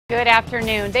Good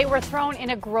afternoon. They were thrown in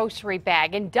a grocery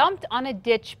bag and dumped on a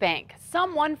ditch bank.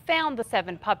 Someone found the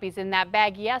 7 puppies in that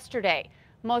bag yesterday.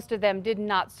 Most of them did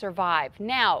not survive.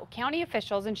 Now, county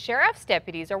officials and sheriff's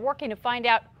deputies are working to find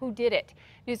out who did it.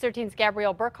 News 13's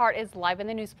Gabrielle Burkhart is live in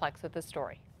the Newsplex with the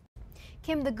story.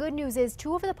 Kim, the good news is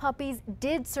 2 of the puppies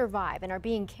did survive and are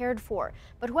being cared for.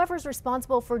 But whoever's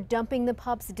responsible for dumping the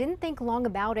pups didn't think long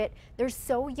about it. They're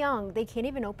so young, they can't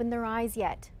even open their eyes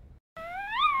yet.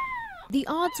 The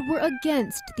odds were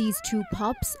against these 2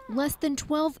 pups, less than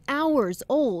 12 hours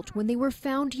old when they were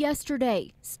found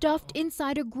yesterday, stuffed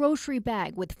inside a grocery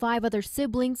bag with 5 other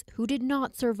siblings who did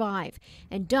not survive,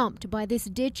 and dumped by this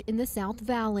ditch in the South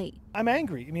Valley. I'm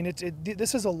angry. I mean,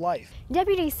 this is a life.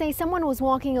 Deputies say someone was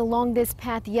walking along this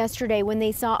path yesterday when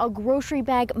they saw a grocery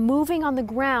bag moving on the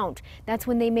ground. That's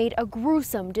when they made a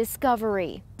gruesome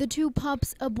discovery. The 2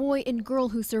 pups, a boy and girl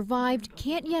who survived,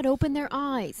 can't yet open their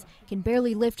eyes, can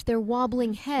barely lift their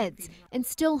wobbling heads, and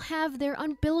still have their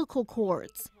umbilical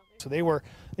cords. So they were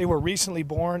recently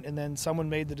born, and then someone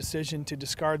made the decision to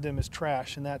discard them as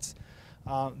trash, and that's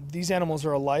these animals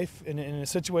are a life. In a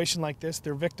situation like this,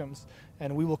 they're victims,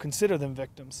 and we will consider them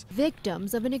victims.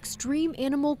 Victims of an extreme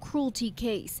animal cruelty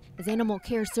case, as Animal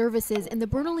Care Services and the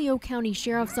Bernalillo County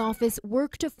Sheriff's Office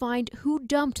work to find who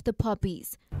dumped the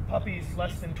puppies. Puppies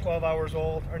less than 12 hours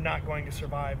old are not going to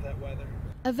survive that weather.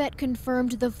 A vet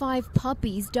confirmed the 5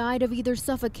 puppies died of either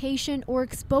suffocation or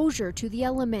exposure to the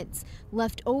elements,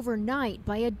 left overnight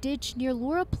by a ditch near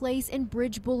Laura Place and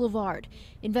Bridge Boulevard.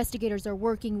 Investigators are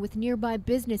working with nearby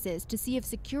businesses to see if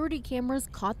security cameras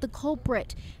caught the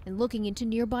culprit and looking into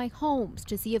nearby homes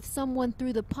to see if someone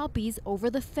threw the puppies over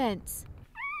the fence.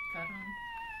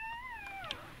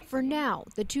 For now,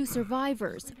 the 2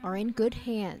 survivors are in good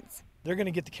hands. They're going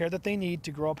to get the care that they need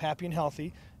to grow up happy and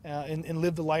healthy and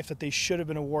live the life that they should have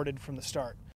been awarded from the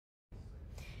start.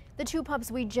 The 2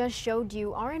 pups we just showed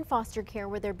you are in foster care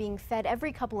where they're being fed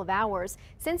every couple of hours.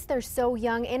 Since they're so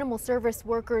young, animal service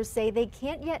workers say they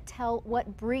can't yet tell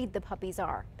what breed the puppies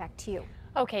are. Back to you.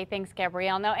 Okay, thanks,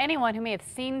 Gabrielle. Now, anyone who may have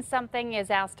seen something is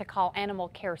asked to call Animal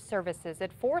Care Services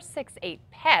at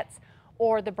 468-PETS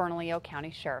or the Bernalillo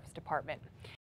County Sheriff's Department.